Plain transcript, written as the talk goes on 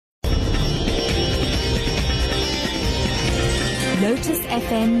Lotus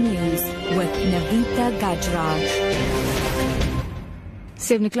FM News with Navita Gajraj.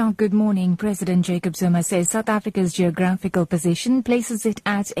 7 o'clock, good morning. President Jacob Zuma says South Africa's geographical position places it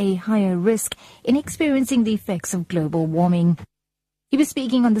at a higher risk in experiencing the effects of global warming. He was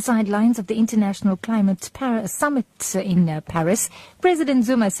speaking on the sidelines of the International Climate Summit in Paris. President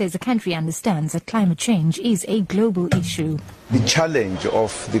Zuma says the country understands that climate change is a global issue. The challenge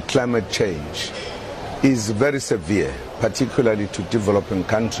of the climate change is very severe, particularly to developing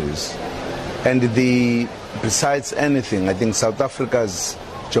countries. And besides anything, I think South Africa's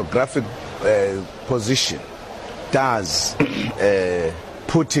geographic position does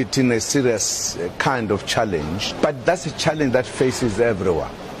put it in a serious kind of challenge. But that's a challenge that faces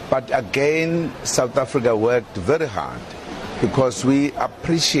everyone. But again, South Africa worked very hard because we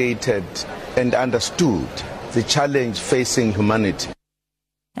appreciated and understood the challenge facing humanity.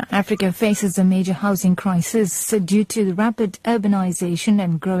 Now, Africa faces a major housing crisis due to the rapid urbanization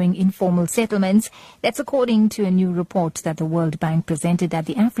and growing informal settlements. That's according to a new report that the World Bank presented at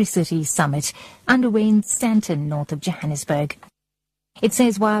the AfriCity Summit underway in Stanton, north of Johannesburg. It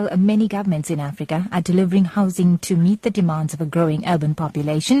says while many governments in Africa are delivering housing to meet the demands of a growing urban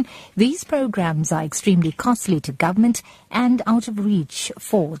population, these programs are extremely costly to government and out of reach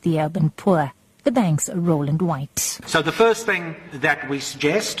for the urban poor. The bank's Roland White. So the first thing that we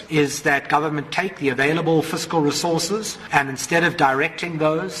suggest is that government take the available fiscal resources and instead of directing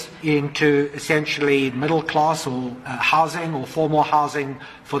those into essentially middle class or housing or formal housing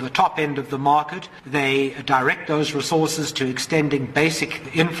for the top end of the market, they direct those resources to extending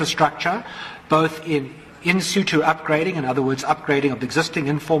basic infrastructure, both in situ upgrading, in other words, upgrading of existing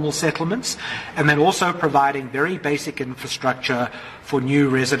informal settlements, and then also providing very basic infrastructure for new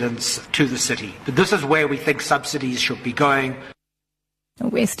residents to the city. But this is where we think subsidies should be going.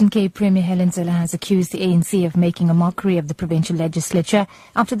 Western Cape Premier Helen Zille has accused the ANC of making a mockery of the provincial legislature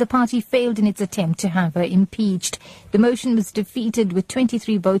after the party failed in its attempt to have her impeached. The motion was defeated with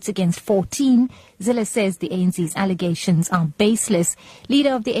 23 votes against 14. Zille says the ANC's allegations are baseless.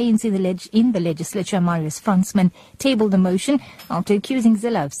 Leader of the ANC in the legislature, Marius Fransman, tabled the motion after accusing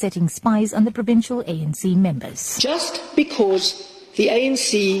Zille of setting spies on the provincial ANC members. Just because the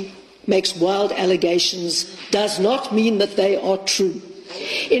ANC makes wild allegations does not mean that they are true.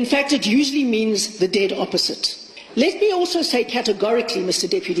 In fact, it usually means the dead opposite. Let me also say categorically, Mr.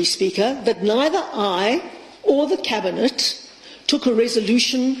 Deputy Speaker, that neither I or the Cabinet took a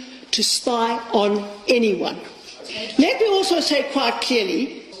resolution to spy on anyone. Let me also say quite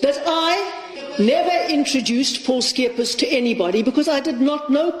clearly that I never introduced Paul Skeepers to anybody because I did not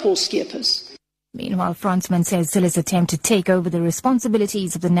know Paul Skeepers. Meanwhile, Fransman says Zille's attempt to take over the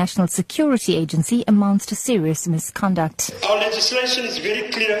responsibilities of the National Security Agency amounts to serious misconduct. Our legislation is very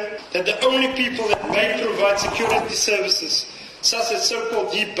clear that the only people that may provide security services, such as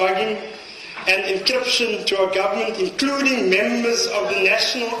so-called debugging and encryption to our government, including members of the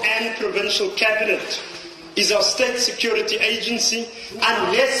national and provincial cabinet, is our state security agency,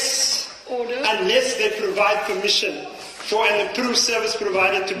 unless they provide permission for an approved service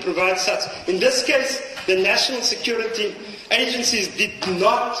provider to provide such. In this case, the national security agencies did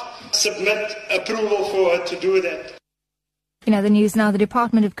not submit approval for her to do that. In other news now, the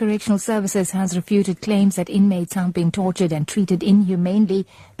Department of Correctional Services has refuted claims that inmates have been tortured and treated inhumanely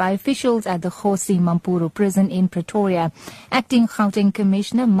by officials at the Kgosi Mampuru prison in Pretoria. Acting Gauteng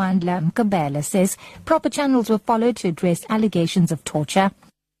Commissioner Mandla Mkabela says proper channels were followed to address allegations of torture.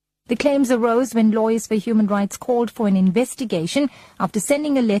 The claims arose when lawyers for human rights called for an investigation after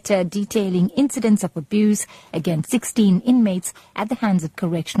sending a letter detailing incidents of abuse against 16 inmates at the hands of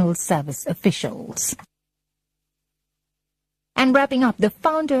correctional service officials. And wrapping up, the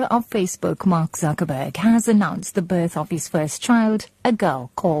founder of Facebook, Mark Zuckerberg, has announced the birth of his first child, a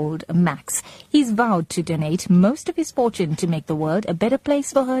girl called Max. He's vowed to donate most of his fortune to make the world a better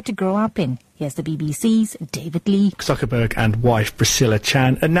place for her to grow up in. Here's the BBC's David Lee. Zuckerberg and wife Priscilla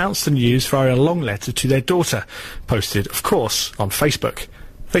Chan announced the news via a long letter to their daughter, posted, of course, on Facebook.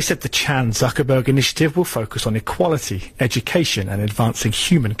 They said the Chan-Zuckerberg initiative will focus on equality, education and advancing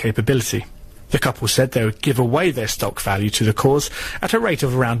human capability. The couple said they would give away their stock value to the cause at a rate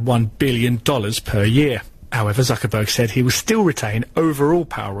of around $1 billion per year. However, Zuckerberg said he will still retain overall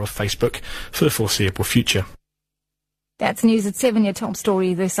power of Facebook for the foreseeable future. That's news at 7. Your top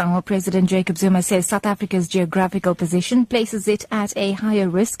story this hour. President Jacob Zuma says South Africa's geographical position places it at a higher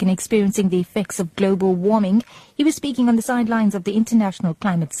risk in experiencing the effects of global warming. He was speaking on the sidelines of the International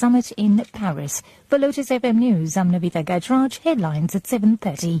Climate Summit in Paris. For Lotus FM News, I'm Navita Gajraj. Headlines at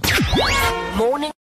 7:30. Morning.